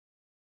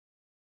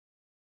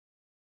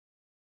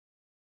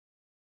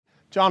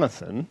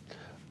Jonathan,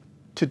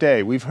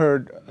 today we've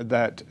heard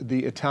that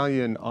the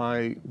Italian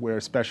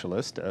eyewear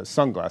specialist,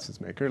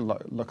 sunglasses maker,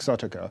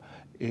 Luxottica,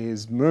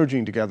 is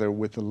merging together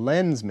with the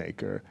lens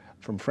maker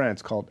from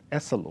France called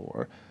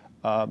Essilor.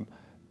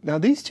 Now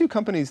these two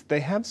companies, they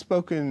have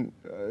spoken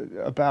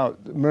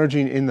about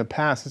merging in the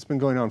past. It's been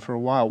going on for a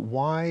while.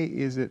 Why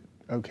is it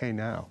okay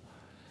now?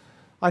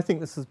 I think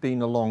this has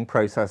been a long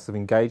process of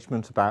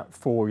engagement, about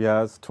 4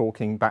 years,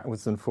 talking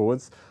backwards and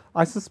forwards.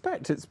 I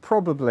suspect it's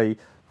probably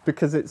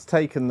because it's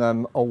taken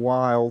them a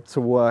while to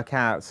work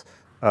out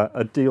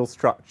a deal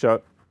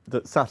structure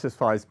that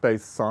satisfies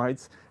both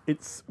sides.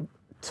 It's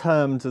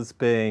termed as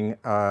being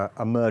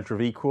a merger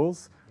of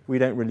equals. We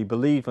don't really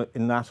believe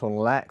in that on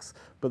Lex,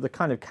 but the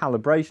kind of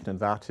calibration of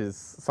that is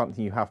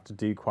something you have to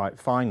do quite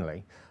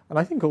finely. And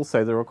I think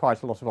also there are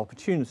quite a lot of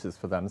opportunities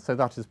for them, so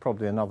that is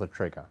probably another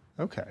trigger.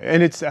 Okay,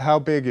 and it's how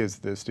big is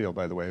this deal,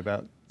 by the way?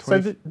 About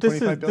 20,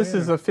 this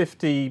is a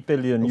 50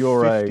 billion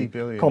euro 50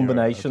 billion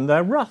combination. Euro.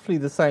 They're roughly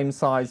the same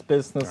size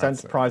business.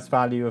 Enterprise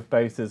value of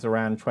both is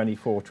around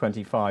 24,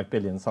 25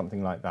 billion,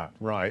 something like that.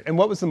 Right, and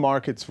what was the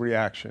market's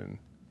reaction?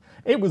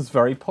 It was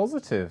very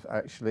positive,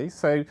 actually.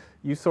 So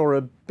you saw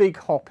a big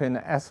hop in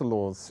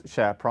Essilor's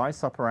share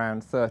price, up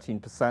around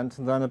 13%,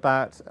 and then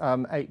about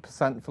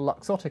 8% for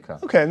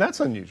Luxottica. Okay, and that's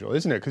unusual,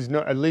 isn't it? Because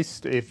at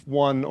least if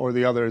one or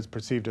the other is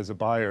perceived as a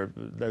buyer,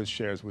 those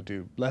shares would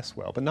do less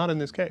well, but not in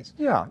this case.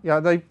 Yeah,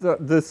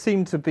 there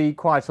seem to be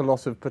quite a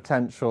lot of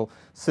potential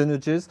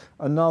synergies.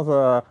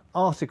 Another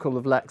article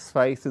of Lex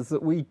Faith is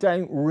that we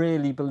don't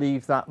really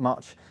believe that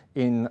much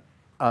in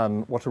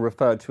what are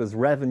referred to as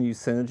revenue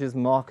synergies,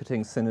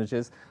 marketing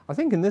synergies. I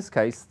think in this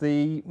case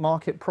the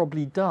market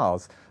probably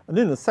does. And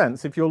in a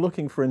sense, if you're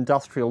looking for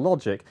industrial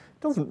logic, it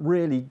doesn't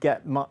really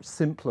get much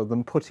simpler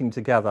than putting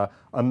together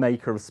a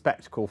maker of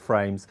spectacle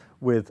frames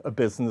with a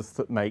business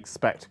that makes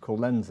spectacle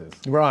lenses.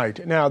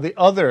 Right. Now, the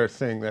other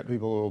thing that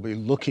people will be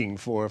looking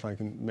for, if I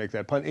can make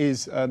that pun,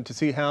 is to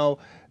see how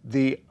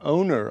the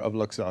owner of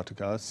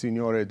Luxottica,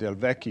 Signore Del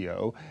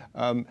Vecchio,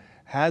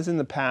 has in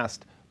the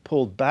past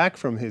pulled back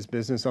from his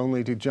business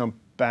only to jump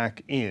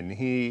back in.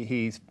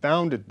 He's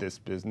founded this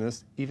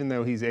business, even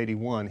though he's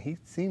 81. He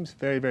seems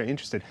very, very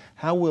interested.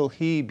 How will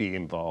he be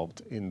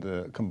involved in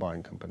the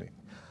combined company?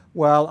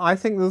 Well, I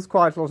think there's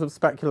quite a lot of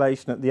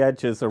speculation at the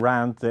edges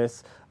around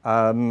this.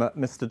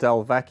 Mr.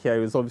 Del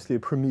Vecchio is obviously a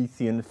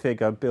Promethean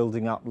figure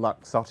building up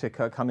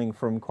Luxottica, coming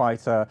from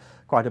quite a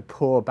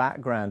poor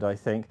background, I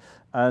think.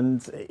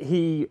 And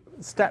he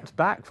stepped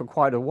back for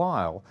quite a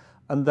while.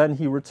 And then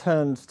he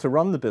returned to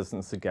run the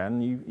business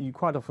again. You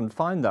quite often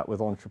find that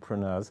with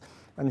entrepreneurs.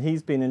 And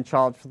he's been in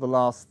charge for the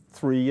last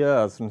 3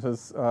 years and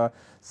has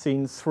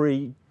seen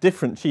 3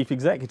 different chief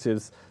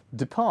executives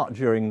depart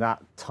during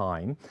that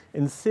time.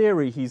 In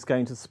theory, he's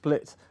going to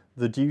split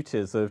the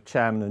duties of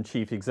chairman and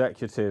chief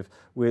executive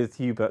with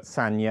Hubert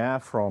Sagnier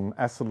from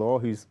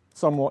Essilor, who's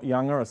somewhat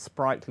younger, a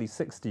sprightly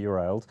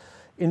 60-year-old.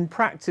 In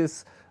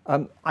practice,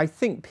 I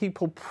think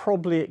people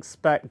probably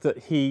expect that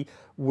he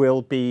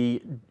will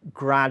be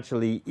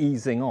gradually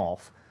easing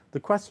off. The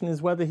question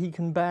is whether he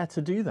can bear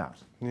to do that.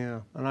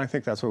 Yeah, and I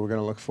think that's what we're going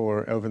to look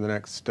for over the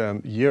next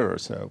year or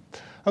so.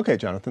 Okay,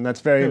 Jonathan,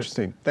 that's very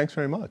interesting. Thanks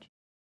very much.